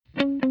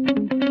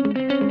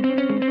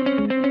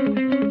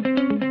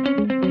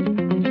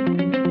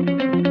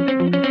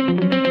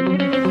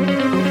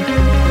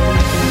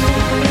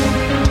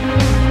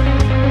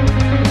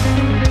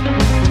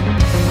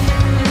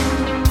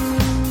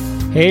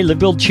Hey, Live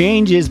Build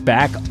Change is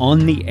back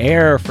on the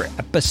air for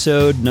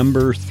episode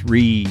number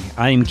 3.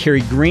 I am Kerry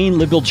Green.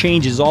 Live Build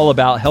Change is all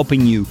about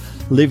helping you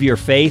live your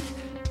faith,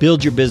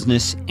 build your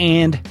business,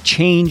 and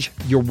change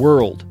your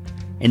world.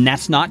 And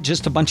that's not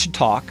just a bunch of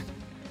talk.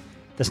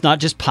 That's not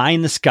just pie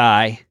in the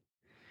sky.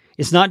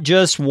 It's not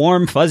just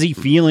warm, fuzzy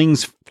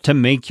feelings to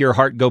make your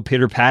heart go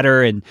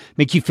pitter-patter and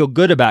make you feel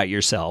good about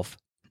yourself.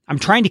 I'm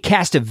trying to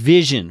cast a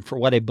vision for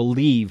what I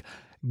believe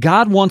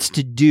God wants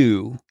to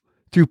do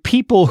through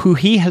people who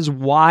He has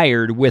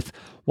wired with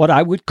what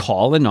I would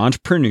call an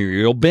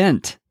entrepreneurial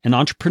bent, an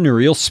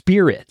entrepreneurial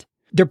spirit.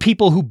 They're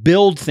people who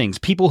build things,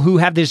 people who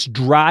have this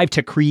drive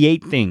to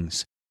create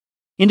things,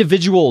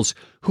 individuals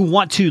who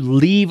want to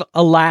leave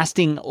a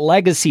lasting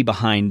legacy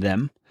behind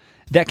them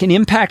that can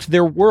impact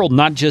their world,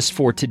 not just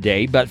for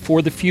today, but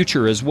for the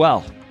future as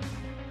well.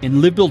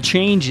 And Live Build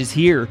Change is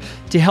here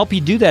to help you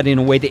do that in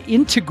a way that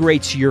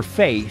integrates your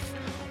faith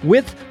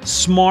with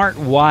smart,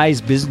 wise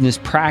business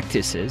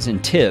practices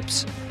and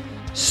tips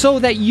so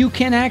that you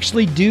can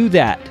actually do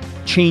that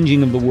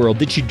changing of the world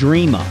that you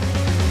dream of.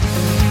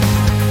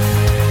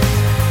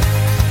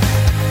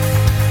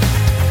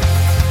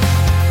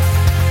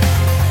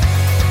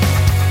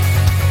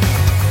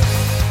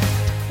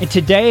 And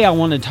today I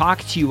want to talk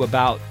to you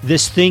about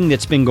this thing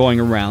that's been going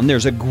around.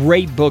 There's a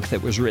great book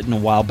that was written a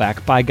while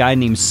back by a guy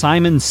named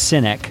Simon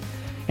Sinek,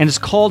 and it's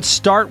called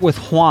Start With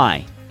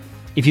Why.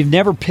 If you've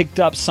never picked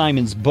up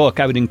Simon's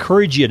book, I would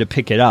encourage you to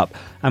pick it up.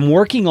 I'm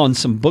working on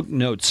some book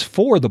notes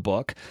for the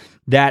book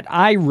that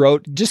I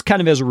wrote just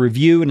kind of as a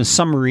review and a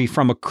summary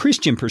from a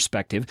Christian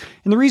perspective.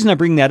 And the reason I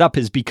bring that up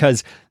is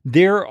because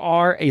there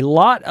are a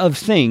lot of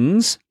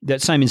things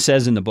that Simon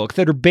says in the book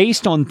that are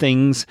based on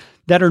things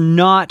that are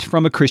not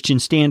from a Christian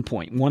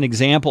standpoint. One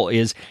example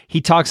is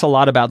he talks a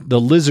lot about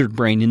the lizard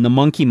brain and the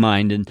monkey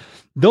mind, and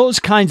those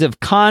kinds of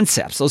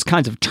concepts, those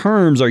kinds of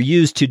terms are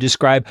used to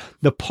describe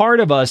the part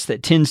of us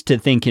that tends to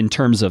think in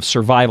terms of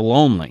survival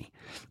only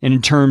and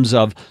in terms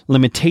of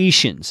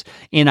limitations.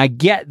 And I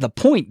get the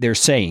point they're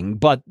saying,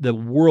 but the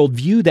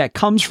worldview that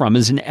comes from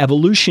is an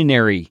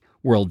evolutionary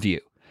worldview.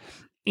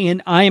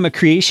 And I am a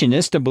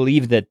creationist. I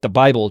believe that the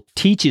Bible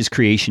teaches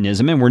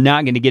creationism, and we're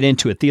not going to get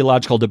into a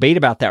theological debate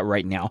about that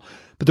right now.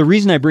 But the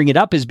reason I bring it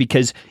up is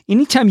because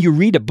anytime you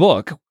read a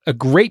book, a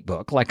great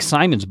book like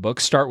Simon's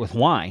book, Start With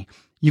Why,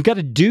 you've got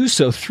to do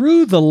so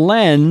through the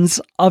lens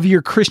of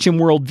your Christian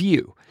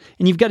worldview.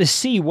 And you've got to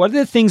see what are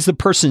the things the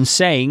person's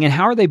saying and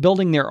how are they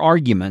building their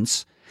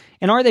arguments,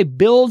 and are they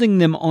building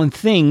them on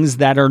things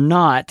that are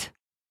not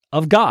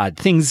of God,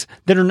 things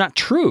that are not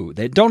true,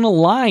 that don't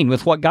align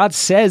with what God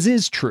says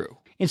is true.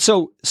 And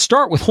so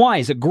Start With Why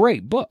is a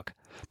great book,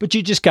 but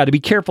you just got to be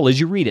careful as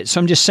you read it. So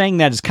I'm just saying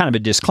that as kind of a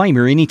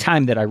disclaimer.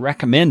 Anytime that I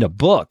recommend a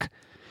book,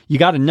 you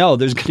got to know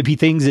there's going to be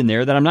things in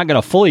there that I'm not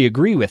going to fully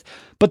agree with.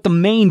 But the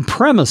main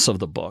premise of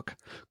the book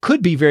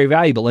could be very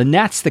valuable, and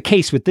that's the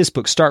case with this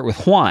book, Start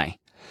With Why.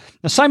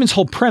 Now, Simon's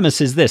whole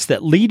premise is this,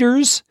 that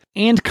leaders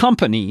and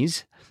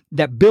companies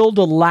that build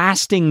a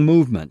lasting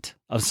movement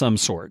of some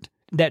sort,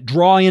 that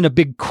draw in a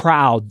big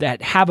crowd,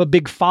 that have a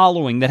big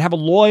following, that have a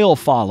loyal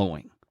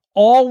following,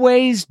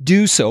 always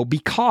do so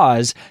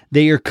because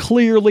they are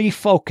clearly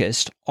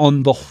focused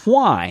on the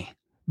why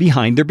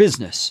behind their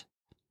business.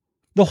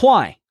 The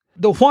why.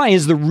 The why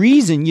is the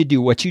reason you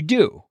do what you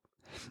do.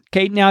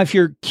 Okay, now if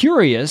you're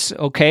curious,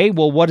 okay,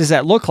 well, what does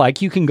that look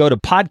like? You can go to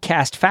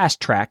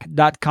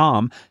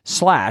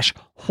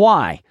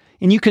podcastfasttrack.com/why,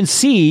 and you can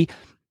see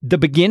the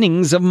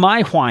beginnings of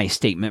my why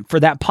statement for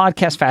that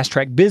Podcast Fast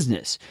Track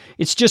business.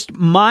 It's just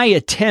my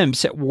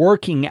attempts at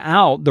working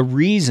out the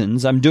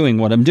reasons I'm doing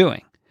what I'm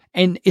doing.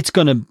 And it's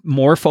going to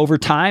morph over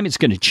time. It's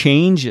going to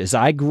change as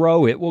I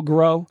grow. It will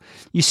grow.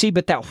 You see,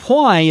 but that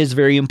why is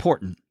very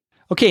important.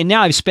 Okay,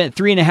 now I've spent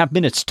 3.5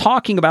 minutes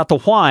talking about the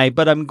why,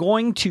 but I'm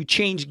going to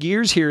change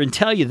gears here and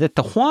tell you that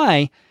the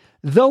why,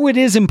 though it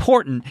is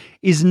important,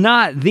 is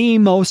not the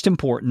most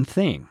important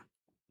thing.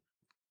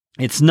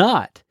 It's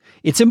not.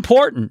 It's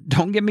important.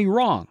 Don't get me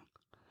wrong.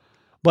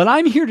 But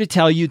I'm here to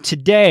tell you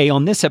today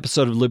on this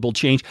episode of Live Build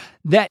Change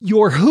that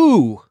your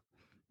who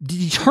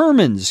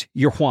determines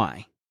your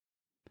why.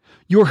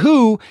 Your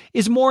who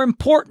is more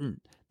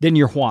important than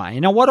your why.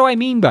 Now, what do I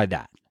mean by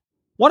that?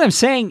 What I'm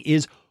saying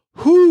is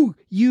who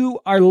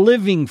you are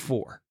living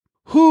for,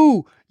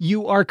 who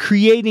you are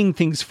creating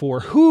things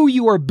for, who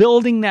you are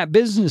building that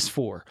business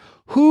for,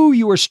 who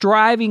you are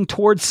striving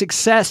towards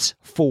success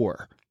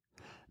for,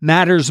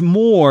 matters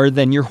more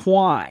than your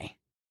why.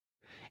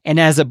 And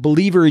as a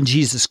believer in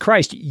Jesus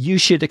Christ, you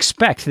should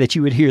expect that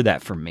you would hear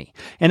that from me.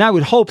 And I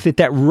would hope that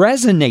that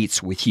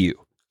resonates with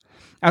you.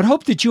 I would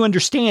hope that you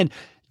understand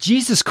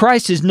Jesus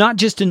Christ is not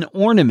just an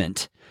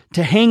ornament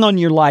to hang on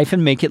your life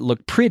and make it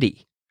look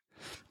pretty.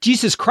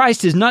 Jesus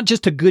Christ is not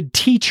just a good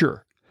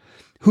teacher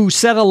who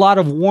said a lot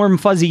of warm,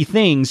 fuzzy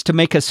things to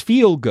make us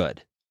feel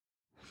good.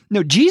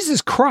 No,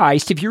 Jesus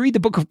Christ, if you read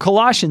the book of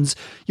Colossians,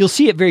 you'll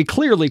see it very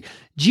clearly.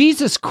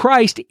 Jesus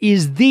Christ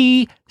is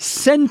the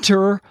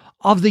center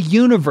of the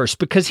universe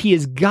because He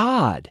is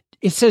God.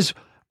 It says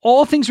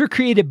all things were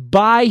created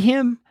by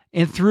Him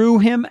and through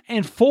Him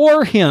and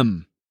for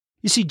Him.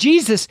 You see,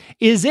 Jesus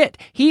is it.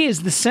 He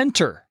is the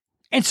center.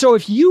 And so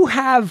if you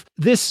have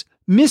this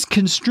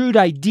misconstrued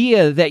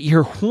idea that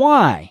your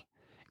why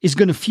is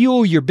going to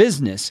fuel your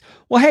business,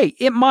 well, hey,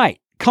 it might.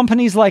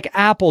 Companies like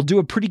Apple do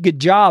a pretty good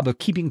job of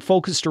keeping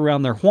focused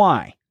around their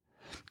why.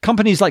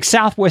 Companies like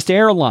Southwest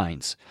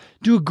Airlines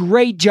do a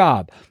great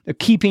job of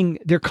keeping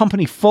their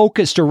company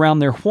focused around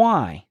their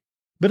why.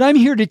 But I'm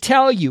here to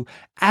tell you,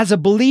 as a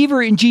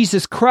believer in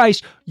Jesus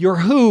Christ, your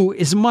who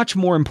is much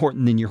more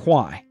important than your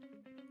why.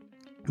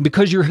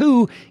 Because your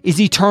who is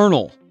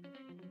eternal.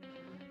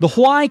 The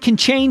why can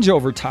change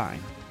over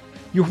time.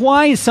 Your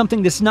why is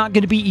something that's not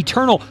going to be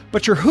eternal,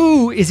 but your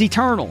who is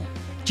eternal.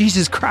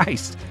 Jesus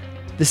Christ.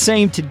 The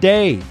same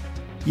today,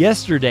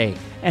 yesterday,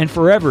 and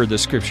forever, the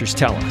scriptures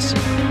tell us.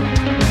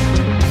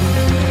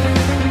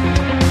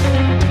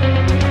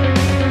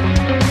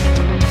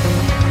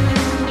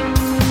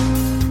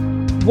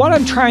 What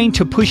I'm trying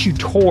to push you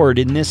toward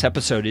in this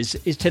episode is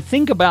to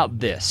think about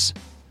this.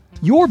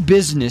 Your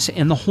business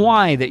and the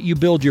why that you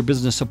build your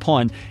business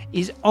upon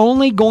is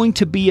only going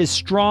to be as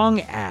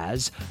strong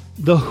as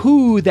the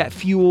who that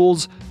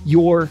fuels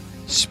your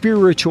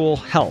spiritual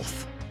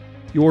health,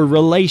 your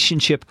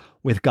relationship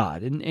with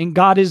God. And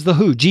God is the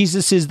who.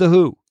 Jesus is the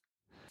who.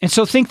 And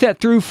so think that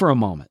through for a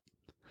moment.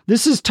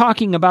 This is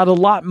talking about a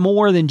lot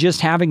more than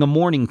just having a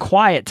morning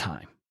quiet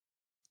time.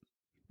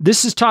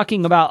 This is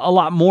talking about a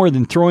lot more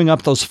than throwing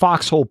up those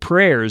foxhole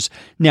prayers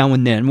now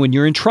and then when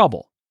you're in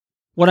trouble.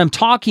 What I'm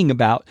talking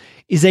about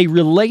is a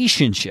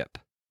relationship,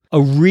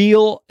 a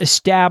real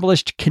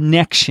established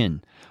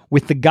connection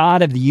with the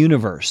God of the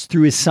universe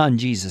through His Son,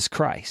 Jesus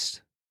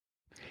Christ.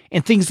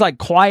 And things like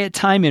quiet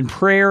time and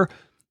prayer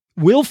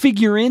will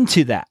figure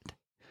into that,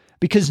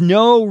 because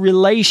no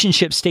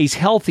relationship stays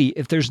healthy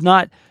if there's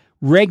not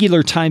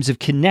regular times of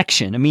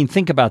connection. I mean,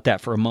 think about that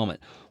for a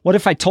moment. What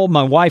if I told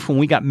my wife when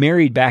we got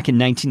married back in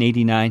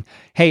 1989,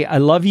 hey, I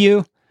love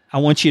you. I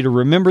want you to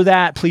remember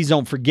that. Please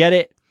don't forget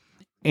it.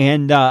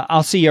 And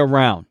I'll see you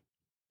around.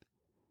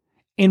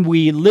 And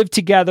we lived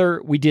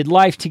together. We did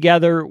life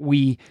together.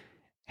 We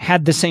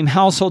had the same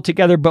household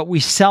together, but we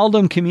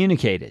seldom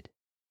communicated.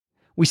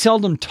 We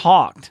seldom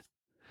talked.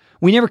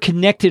 We never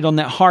connected on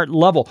that heart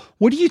level.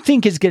 What do you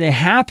think is going to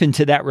happen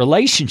to that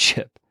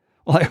relationship?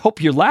 Well, I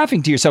hope you're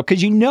laughing to yourself,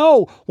 because you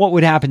know what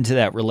would happen to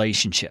that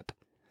relationship.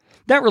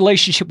 That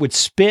relationship would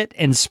spit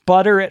and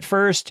sputter at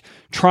first,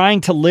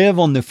 trying to live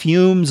on the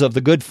fumes of the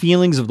good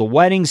feelings of the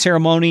wedding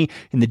ceremony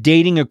and the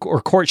dating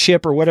or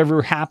courtship or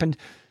whatever happened.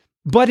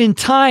 But in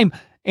time,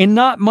 and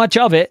not much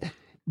of it,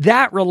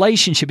 that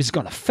relationship is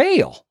going to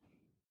fail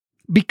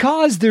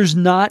because there's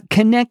not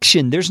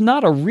connection. There's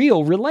not a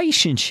real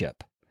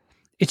relationship.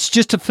 It's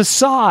just a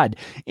facade.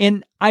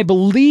 And I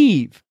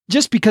believe,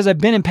 just because I've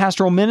been in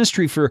pastoral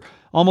ministry for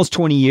almost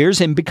 20 years,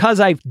 and because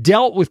I've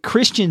dealt with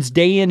Christians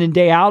day in and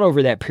day out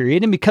over that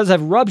period, and because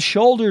I've rubbed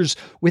shoulders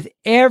with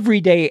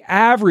everyday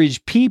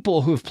average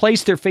people who have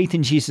placed their faith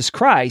in Jesus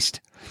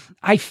Christ,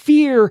 I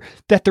fear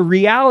that the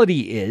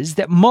reality is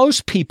that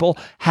most people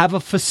have a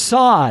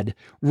facade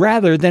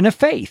rather than a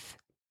faith.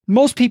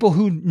 Most people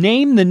who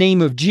name the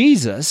name of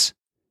Jesus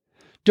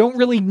don't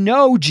really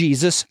know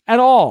Jesus at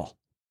all.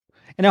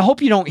 And I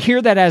hope you don't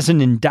hear that as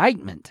an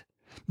indictment.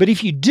 But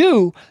if you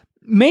do,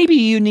 maybe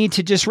you need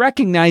to just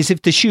recognize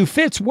if the shoe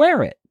fits,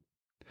 wear it.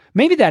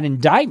 Maybe that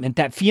indictment,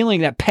 that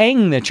feeling, that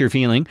pang that you're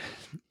feeling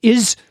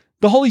is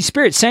the Holy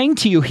Spirit saying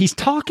to you, He's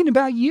talking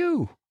about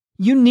you.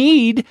 You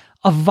need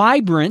a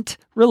vibrant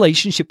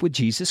relationship with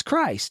Jesus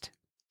Christ.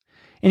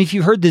 And if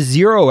you heard the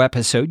Zero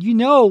episode, you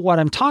know what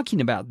I'm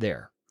talking about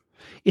there.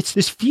 It's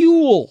this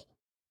fuel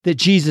that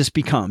Jesus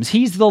becomes.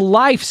 He's the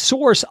life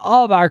source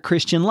of our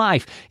Christian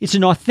life. It's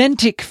an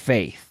authentic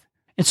faith.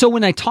 And so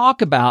when I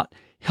talk about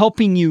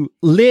helping you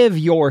live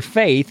your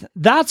faith,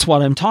 that's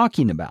what I'm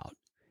talking about,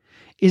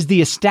 is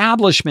the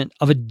establishment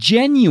of a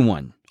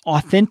genuine,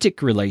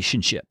 authentic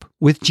relationship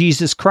with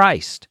Jesus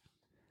Christ.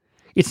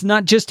 It's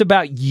not just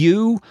about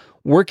you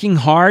working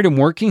hard and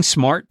working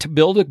smart to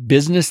build a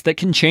business that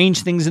can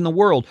change things in the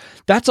world.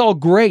 That's all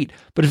great.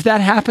 But if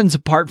that happens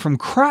apart from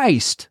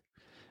Christ,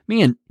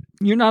 man,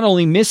 you're not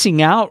only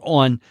missing out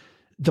on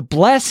the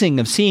blessing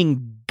of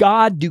seeing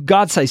God do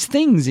God-sized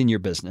things in your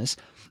business,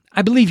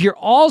 I believe you're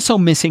also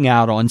missing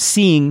out on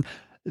seeing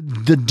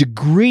the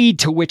degree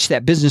to which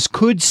that business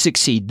could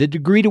succeed, the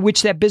degree to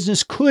which that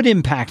business could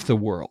impact the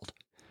world.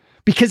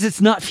 Because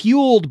it's not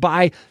fueled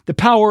by the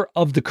power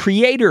of the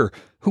Creator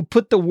who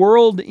put the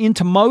world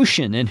into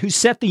motion and who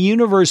set the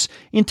universe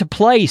into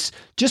place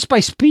just by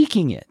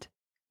speaking it.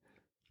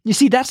 You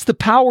see, that's the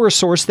power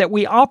source that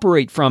we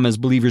operate from as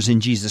believers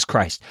in Jesus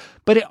Christ.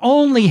 But it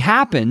only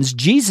happens,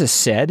 Jesus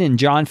said in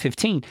John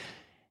 15,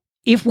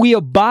 if we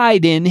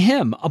abide in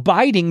Him.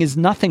 Abiding is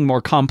nothing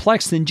more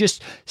complex than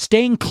just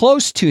staying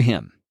close to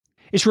Him.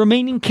 It's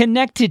remaining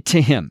connected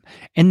to Him.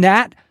 And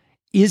that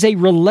is a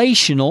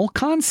relational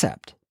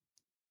concept.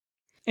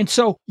 And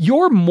so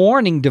your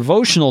morning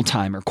devotional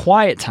time or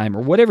quiet time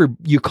or whatever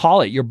you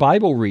call it, your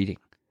Bible reading,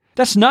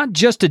 that's not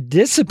just a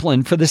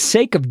discipline for the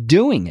sake of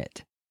doing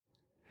it.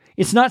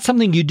 It's not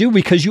something you do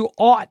because you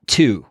ought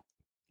to.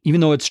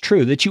 even though it's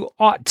true that you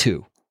ought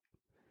to.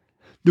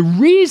 The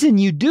reason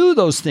you do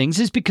those things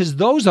is because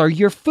those are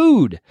your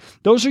food.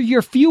 Those are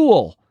your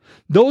fuel.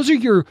 Those are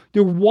your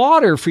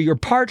water for your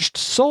parched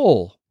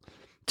soul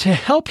to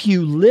help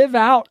you live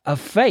out a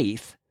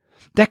faith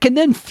that can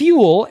then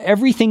fuel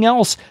everything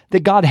else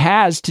that God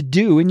has to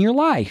do in your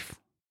life.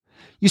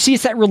 You see,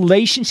 it's that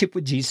relationship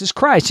with Jesus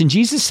Christ. And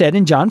Jesus said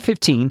in John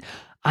 15,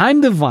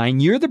 I'm the vine,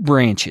 you're the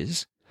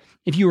branches.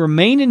 If you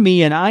remain in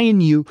me and I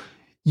in you,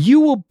 you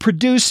will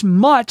produce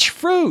much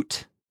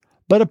fruit.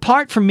 But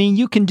apart from me,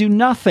 you can do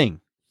nothing.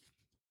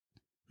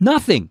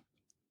 Nothing.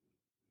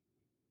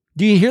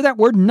 Do you hear that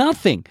word?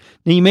 Nothing.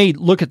 Now, you may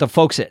look at the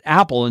folks at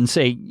Apple and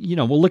say,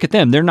 well, look at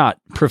them. They're not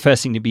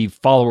professing to be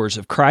followers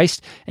of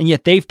Christ, and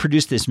yet they've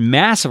produced this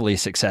massively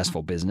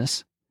successful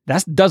business.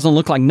 That doesn't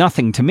look like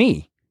nothing to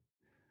me.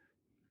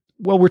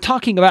 Well, we're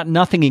talking about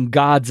nothing in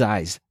God's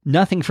eyes,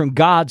 nothing from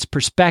God's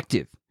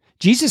perspective.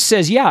 Jesus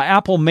says, yeah,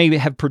 Apple may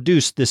have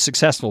produced this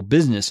successful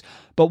business,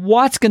 but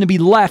what's going to be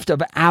left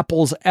of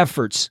Apple's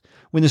efforts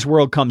when this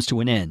world comes to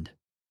an end?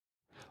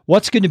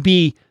 What's going to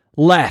be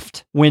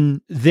left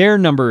when their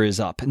number is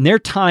up and their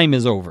time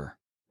is over?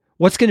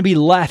 What's going to be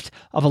left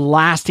of a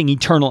lasting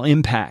eternal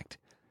impact?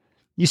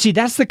 You see,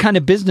 that's the kind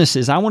of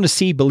businesses I want to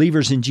see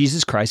believers in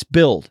Jesus Christ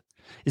build.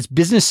 It's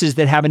businesses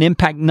that have an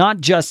impact not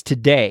just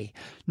today,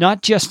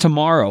 not just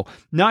tomorrow,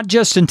 not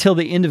just until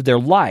the end of their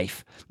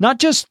life, not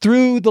just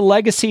through the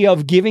legacy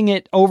of giving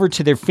it over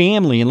to their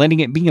family and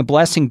letting it be a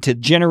blessing to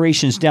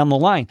generations down the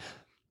line,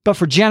 but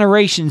for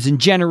generations and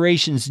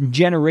generations and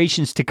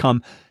generations to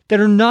come that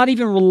are not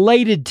even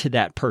related to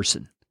that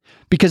person,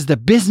 because the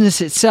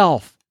business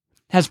itself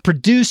has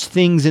produced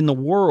things in the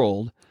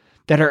world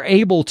that are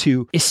able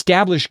to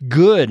establish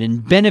good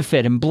and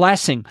benefit and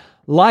blessing,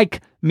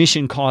 like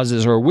mission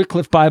causes or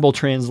Wycliffe Bible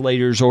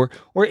translators or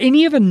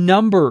any of a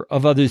number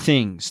of other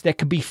things that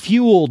could be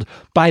fueled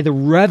by the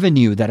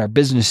revenue that our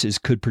businesses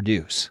could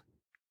produce.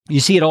 You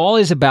see, it all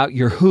is about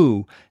your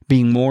who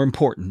being more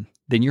important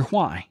than your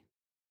why.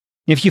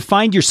 If you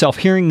find yourself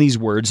hearing these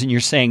words and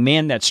you're saying,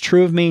 man, that's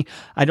true of me.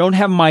 I don't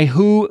have my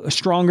who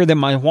stronger than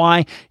my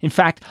why. In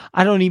fact,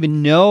 I don't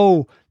even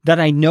know that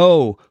I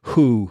know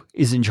who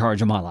is in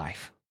charge of my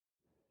life.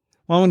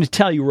 Well, I want to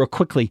tell you real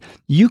quickly,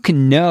 you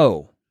can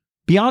know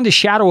beyond a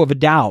shadow of a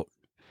doubt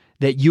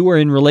that you are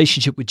in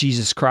relationship with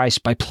Jesus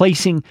Christ by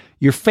placing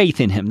your faith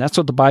in him. That's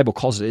what the Bible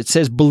calls it. It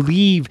says,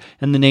 believe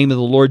in the name of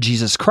the Lord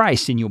Jesus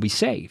Christ and you'll be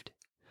saved.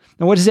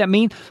 Now, what does that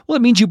mean? Well,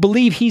 it means you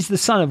believe he's the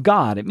Son of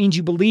God. It means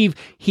you believe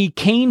he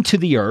came to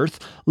the earth,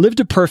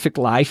 lived a perfect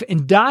life,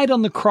 and died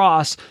on the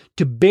cross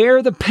to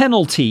bear the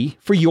penalty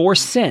for your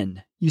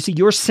sin. You see,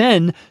 your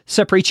sin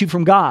separates you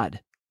from God.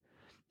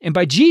 And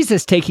by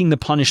Jesus taking the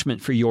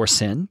punishment for your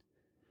sin,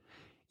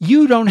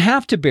 you don't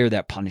have to bear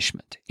that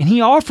punishment. And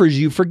he offers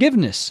you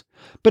forgiveness.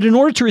 But in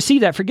order to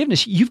receive that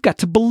forgiveness, you've got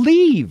to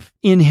believe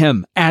in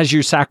him as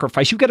your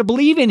sacrifice. You've got to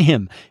believe in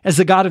him as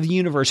the God of the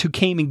universe who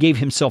came and gave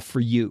himself for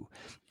you.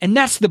 And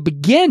that's the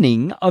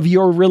beginning of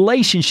your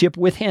relationship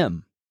with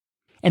him.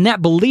 And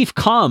that belief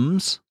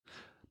comes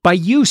by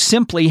you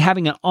simply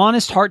having an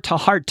honest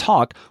heart-to-heart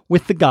talk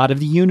with the God of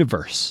the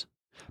universe.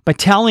 By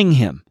telling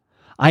him,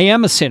 I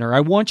am a sinner. I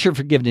want your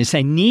forgiveness.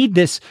 I need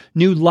this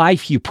new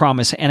life you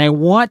promise, and I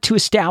want to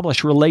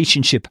establish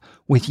relationship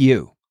with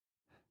you.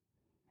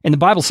 And the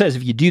Bible says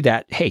if you do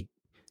that, hey,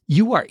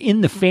 you are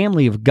in the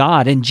family of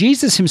God, and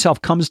Jesus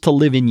himself comes to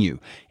live in you.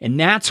 And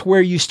that's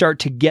where you start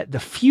to get the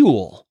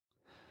fuel,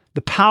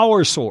 the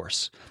power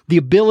source, the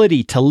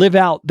ability to live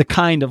out the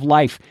kind of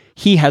life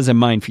he has in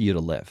mind for you to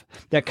live.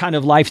 That kind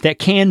of life that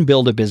can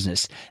build a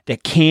business,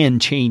 that can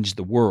change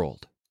the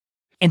world.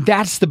 And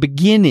that's the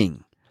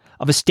beginning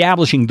of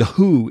establishing the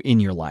who in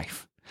your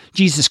life.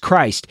 Jesus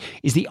Christ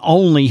is the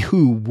only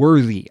who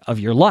worthy of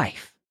your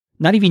life.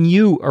 Not even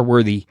you are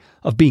worthy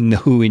of being the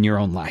who in your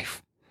own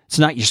life. It's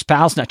not your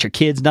spouse, not your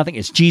kids, nothing.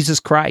 It's Jesus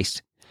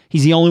Christ.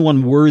 He's the only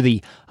one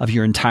worthy of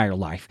your entire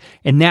life.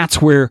 And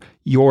that's where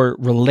your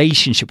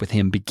relationship with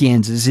him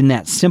begins, is in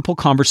that simple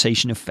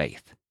conversation of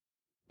faith.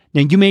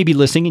 Now, you may be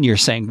listening and you're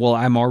saying, well,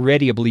 I'm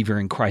already a believer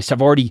in Christ.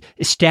 I've already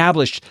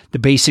established the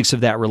basics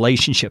of that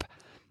relationship.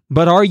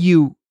 But are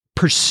you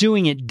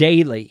pursuing it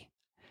daily?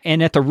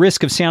 And at the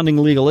risk of sounding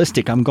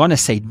legalistic, I'm going to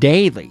say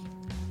daily.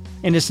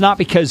 And it's not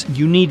because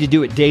you need to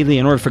do it daily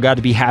in order for God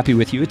to be happy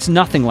with you. It's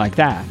nothing like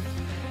that.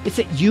 It's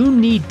that you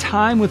need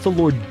time with the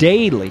Lord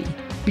daily,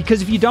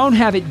 because if you don't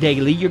have it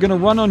daily, you're going to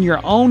run on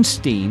your own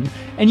steam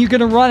and you're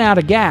going to run out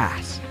of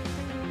gas.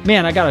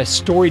 Man, I got a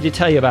story to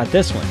tell you about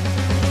this one.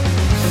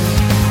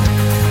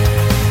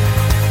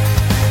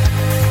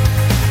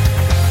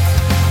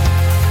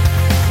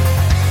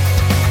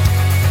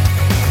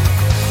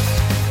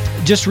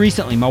 Just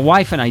recently, my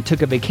wife and I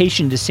took a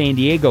vacation to San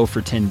Diego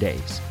for 10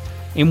 days.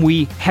 And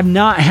we have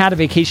not had a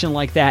vacation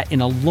like that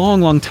in a long,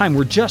 long time.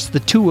 We're just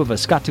the two of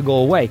us got to go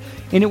away.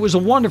 And it was a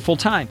wonderful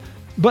time.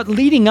 But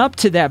leading up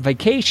to that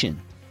vacation,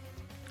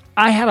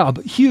 I had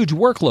a huge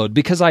workload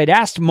because I had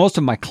asked most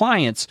of my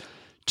clients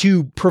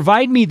to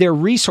provide me their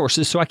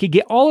resources so I could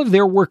get all of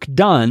their work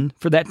done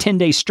for that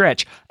 10-day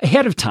stretch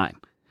ahead of time.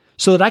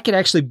 so that I could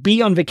actually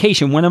be on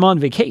vacation when I'm on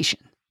vacation.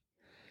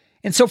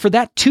 And so for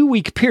that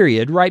 2-week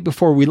period, right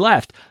before we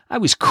left, I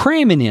was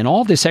cramming in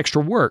all this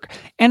extra work.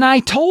 And I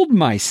told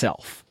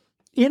myself,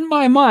 in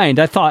my mind,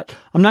 I thought,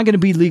 I'm not going to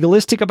be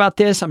legalistic about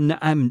this.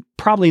 I'm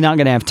probably not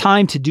going to have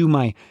time to do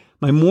my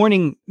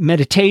morning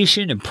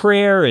meditation and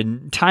prayer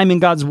and time in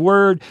God's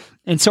word.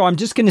 And so I'm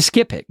just going to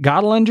skip it.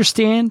 God will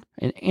understand.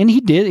 And he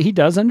did. He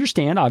does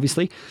understand,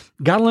 obviously.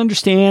 God will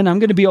understand. I'm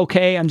going to be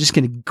okay. I'm just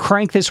going to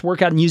crank this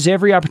work out and use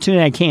every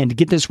opportunity I can to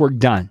get this work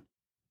done.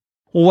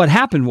 Well, what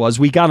happened was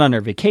we got on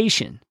our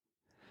vacation,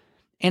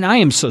 and I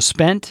am so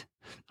spent.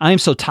 I am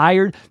so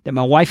tired that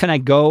my wife and I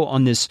go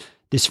on this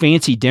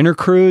fancy dinner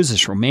cruise,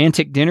 this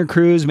romantic dinner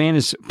cruise. Man,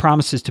 it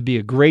promises to be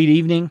a great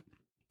evening.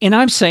 And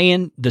I'm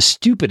saying the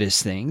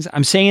stupidest things.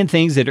 I'm saying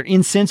things that are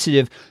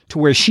insensitive to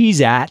where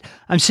she's at.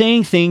 I'm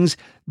saying things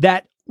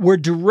that were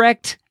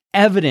direct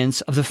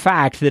evidence of the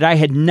fact that I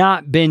had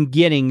not been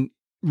getting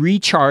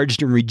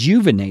recharged and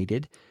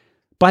rejuvenated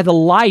by the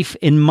life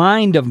and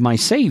mind of my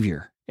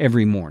Savior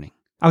every morning.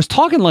 I was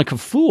talking like a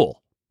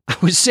fool. I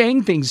was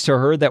saying things to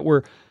her that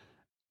were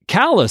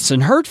callous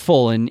and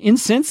hurtful and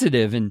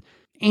insensitive. And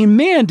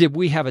man, did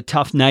we have a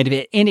tough night of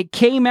it. And it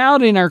came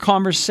out in our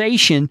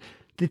conversation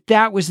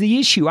that was the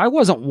issue. I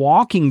wasn't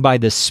walking by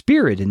the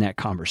Spirit in that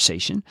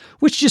conversation,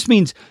 which just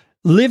means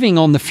living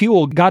on the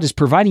fuel God is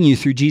providing you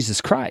through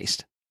Jesus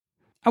Christ.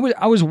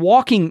 I was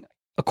walking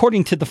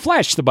according to the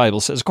flesh, the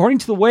Bible says, according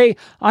to the way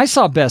I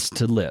saw best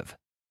to live.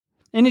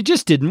 And it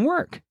just didn't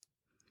work.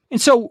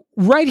 And so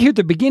right here at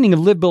the beginning of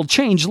Live, Build,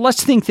 Change,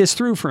 let's think this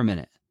through for a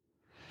minute.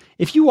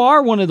 If you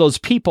are one of those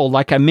people,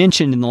 like I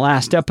mentioned in the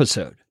last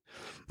episode,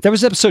 that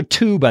was episode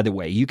 2, by the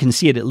way. You can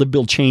see it at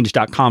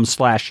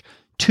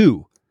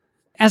livebuildchange.com/2.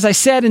 As I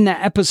said in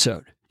that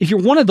episode, if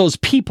you're one of those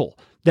people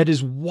that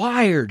is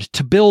wired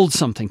to build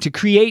something, to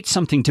create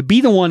something, to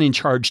be the one in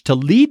charge, to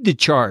lead the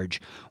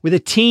charge with a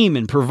team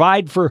and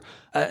provide for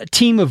a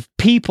team of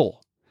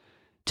people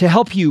to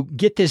help you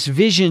get this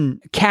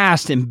vision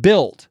cast and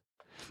built,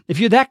 if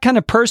you're that kind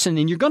of person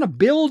and you're going to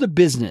build a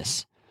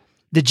business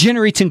that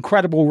generates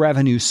incredible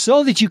revenue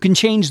so that you can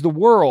change the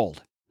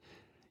world,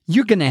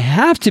 you're going to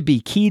have to be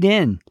keyed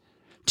in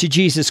to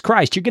Jesus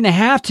Christ. You're going to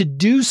have to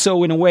do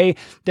so in a way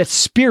that's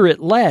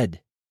Spirit-led.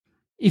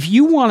 If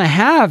you want to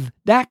have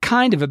that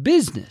kind of a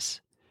business,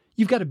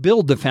 you've got to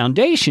build the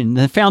foundation.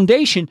 The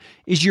foundation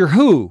is your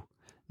who,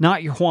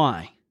 not your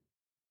why.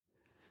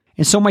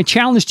 And so my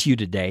challenge to you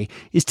today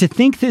is to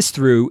think this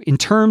through in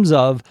terms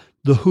of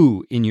the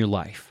who in your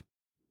life.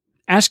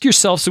 Ask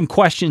yourself some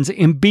questions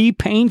and be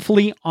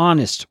painfully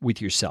honest with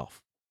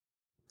yourself.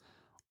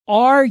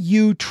 Are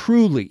you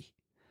truly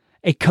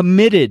a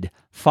committed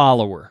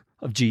follower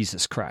of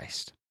Jesus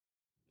Christ?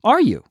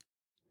 Are you?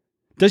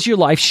 Does your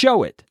life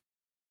show it?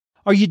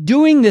 Are you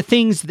doing the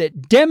things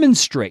that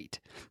demonstrate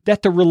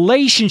that the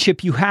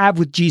relationship you have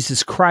with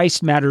Jesus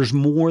Christ matters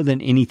more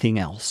than anything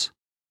else?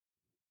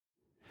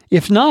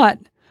 If not,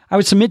 I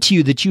would submit to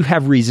you that you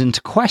have reason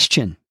to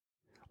question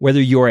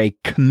whether you're a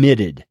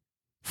committed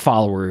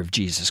follower of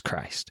Jesus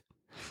Christ.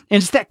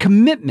 And it's that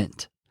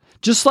commitment,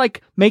 just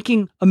like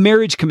making a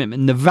marriage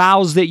commitment, the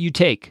vows that you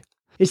take.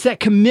 It's that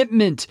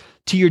commitment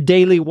to your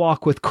daily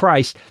walk with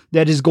Christ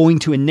that is going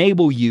to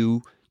enable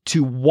you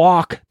to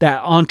walk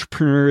that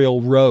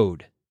entrepreneurial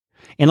road.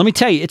 And let me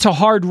tell you, it's a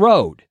hard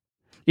road.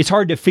 It's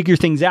hard to figure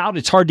things out.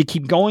 It's hard to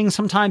keep going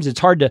sometimes. It's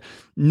hard to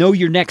know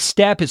your next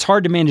step. It's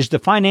hard to manage the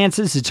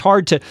finances. It's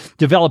hard to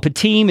develop a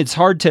team. It's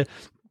hard to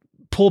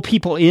pull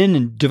people in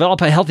and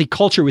develop a healthy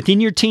culture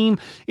within your team.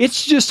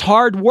 It's just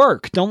hard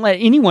work. Don't let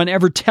anyone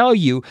ever tell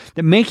you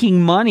that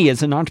making money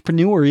as an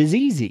entrepreneur is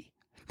easy,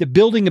 that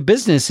building a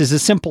business is a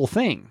simple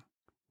thing.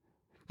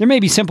 There may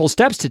be simple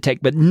steps to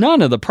take, but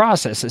none of the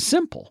process is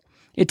simple.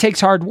 It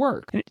takes hard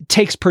work. It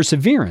takes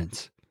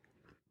perseverance.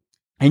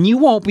 And you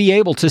won't be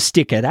able to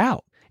stick it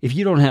out if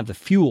you don't have the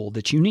fuel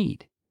that you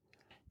need.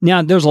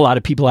 Now, there's a lot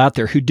of people out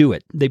there who do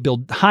it. They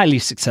build highly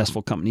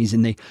successful companies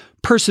and they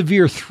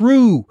persevere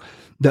through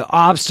the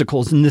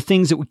obstacles and the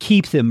things that would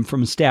keep them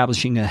from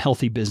establishing a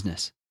healthy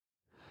business.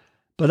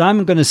 But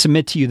I'm going to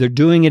submit to you, they're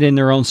doing it in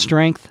their own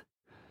strength.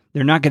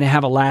 They're not going to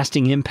have a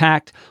lasting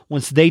impact.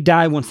 Once they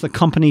die, once the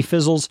company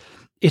fizzles,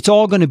 it's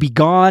all going to be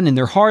gone and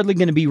they're hardly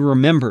going to be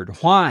remembered.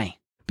 Why?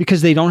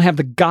 Because they don't have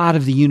the God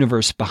of the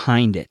universe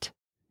behind it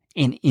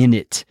and in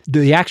it,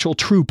 the actual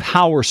true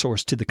power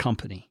source to the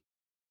company.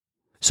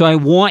 So I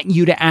want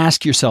you to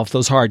ask yourself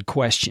those hard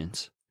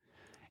questions.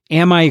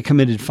 Am I a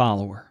committed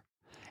follower?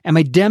 Am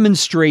I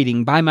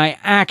demonstrating by my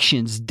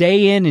actions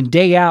day in and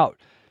day out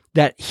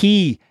that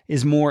He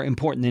is more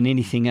important than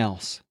anything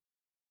else?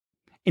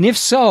 And if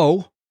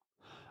so,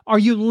 are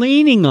you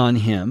leaning on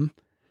Him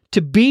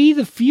to be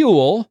the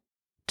fuel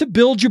to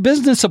build your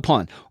business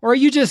upon? Or are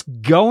you just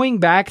going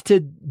back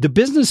to the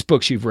business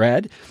books you've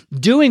read,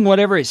 doing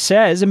whatever it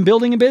says and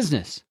building a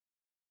business?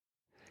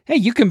 Hey,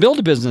 you can build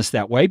a business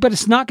that way, but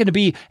it's not going to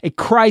be a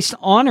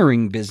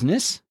Christ-honoring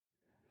business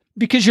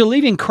because you're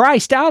leaving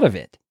Christ out of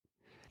it.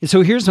 And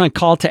so here's my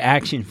call to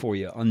action for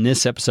you on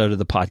this episode of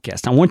the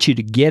podcast. I want you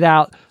to get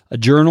out a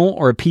journal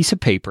or a piece of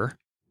paper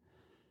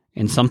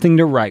and something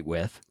to write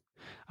with.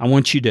 I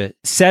want you to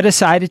set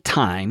aside a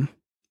time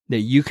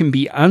that you can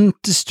be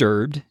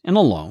undisturbed and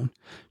alone.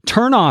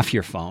 Turn off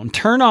your phone,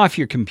 turn off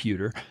your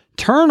computer,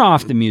 turn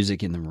off the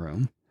music in the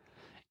room,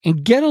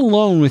 and get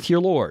alone with your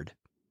Lord.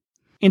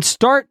 And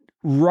start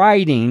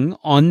writing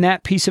on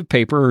that piece of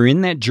paper or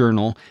in that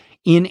journal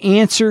in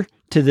answer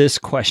to this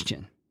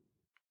question.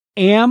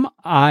 Am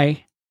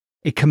I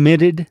a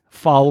committed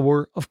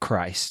follower of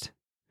Christ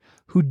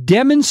who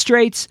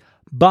demonstrates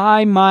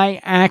by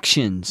my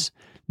actions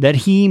that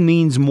he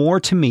means more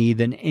to me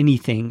than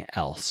anything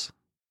else?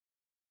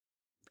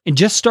 And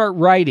just start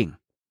writing.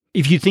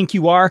 If you think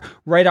you are,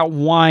 write out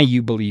why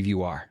you believe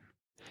you are.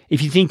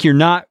 If you think you're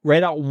not,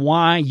 write out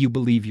why you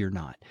believe you're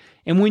not.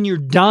 And when you're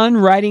done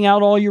writing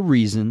out all your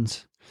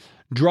reasons,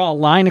 draw a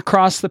line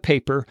across the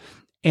paper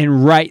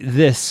and write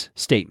this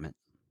statement.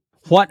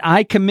 What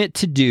I commit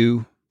to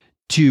do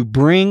to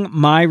bring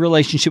my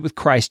relationship with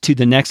Christ to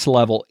the next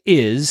level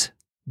is ...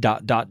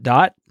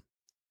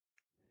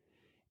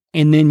 And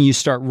then you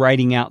start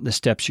writing out the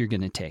steps you're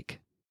going to take.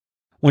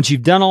 Once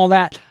you've done all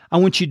that, I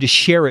want you to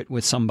share it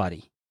with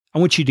somebody. I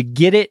want you to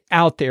get it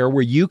out there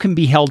where you can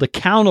be held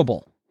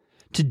accountable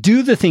to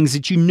do the things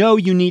that you know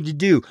you need to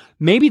do.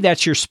 Maybe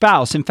that's your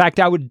spouse. In fact,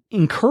 I would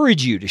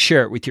encourage you to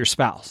share it with your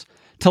spouse,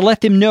 to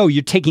let them know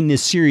you're taking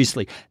this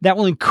seriously. That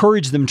will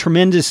encourage them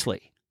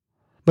tremendously.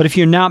 But if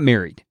you're not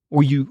married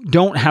or you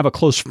don't have a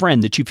close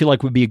friend that you feel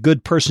like would be a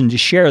good person to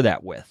share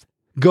that with,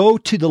 go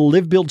to the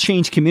Live, Build,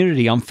 Change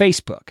community on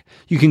Facebook.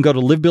 You can go to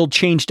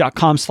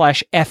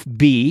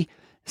livebuildchange.com/FB,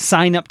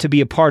 sign up to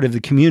be a part of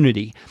the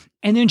community,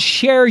 and then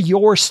share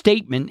your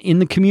statement in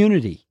the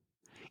community.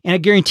 And I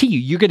guarantee you,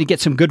 you're going to get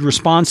some good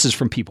responses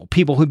from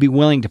people who'd be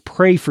willing to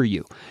pray for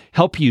you,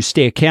 help you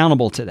stay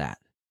accountable to that.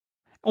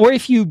 Or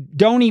if you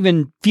don't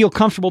even feel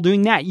comfortable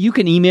doing that, you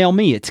can email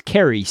me. It's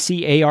Carey,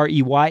 Carey,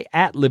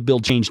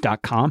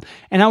 @livebuildchange.com.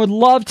 And I would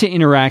love to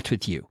interact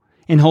with you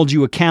and hold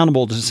you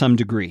accountable to some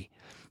degree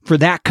for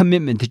that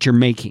commitment that you're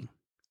making.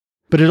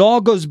 But it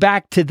all goes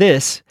back to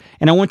this,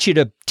 and I want you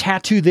to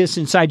tattoo this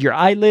inside your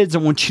eyelids. I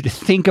want you to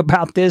think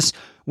about this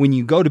when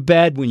you go to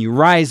bed, when you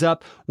rise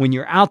up, when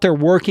you're out there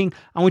working.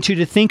 I want you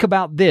to think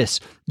about this.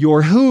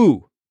 Your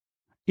who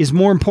is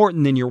more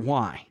important than your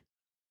why.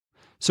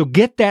 So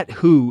get that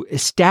who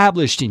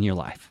established in your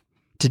life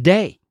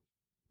today.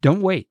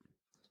 Don't wait.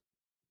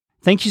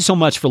 Thank you so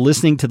much for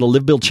listening to the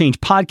Live, Build,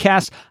 Change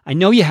podcast. I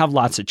know you have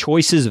lots of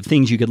choices of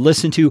things you could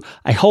listen to.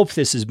 I hope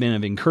this has been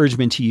of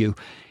encouragement to you.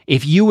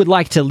 If you would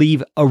like to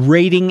leave a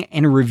rating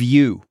and a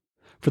review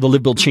for the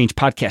Live, Build, Change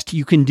podcast,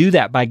 you can do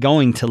that by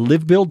going to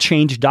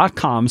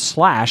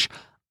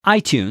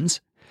livebuildchange.com/iTunes,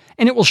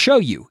 and it will show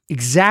you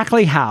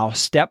exactly how,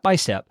 step by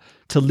step,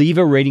 to leave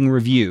a rating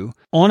review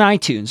on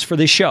iTunes for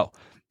this show.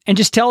 And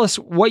just tell us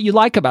what you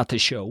like about the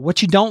show,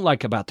 what you don't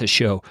like about the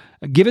show.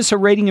 Give us a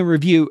rating and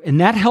review,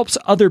 and that helps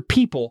other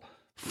people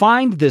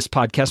find this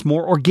podcast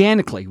more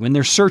organically when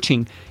they're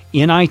searching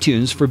in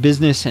iTunes for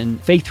business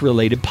and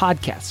faith-related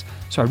podcasts.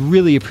 So I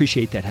really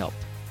appreciate that help.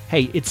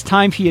 Hey, it's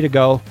time for you to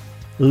go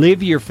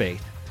live your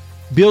faith,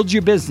 build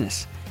your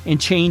business, and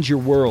change your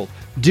world.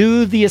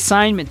 Do the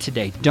assignment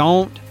today.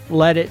 Don't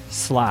let it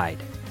slide.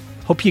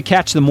 Hope you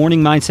catch the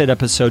Morning Mindset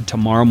episode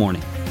tomorrow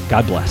morning.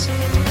 God bless.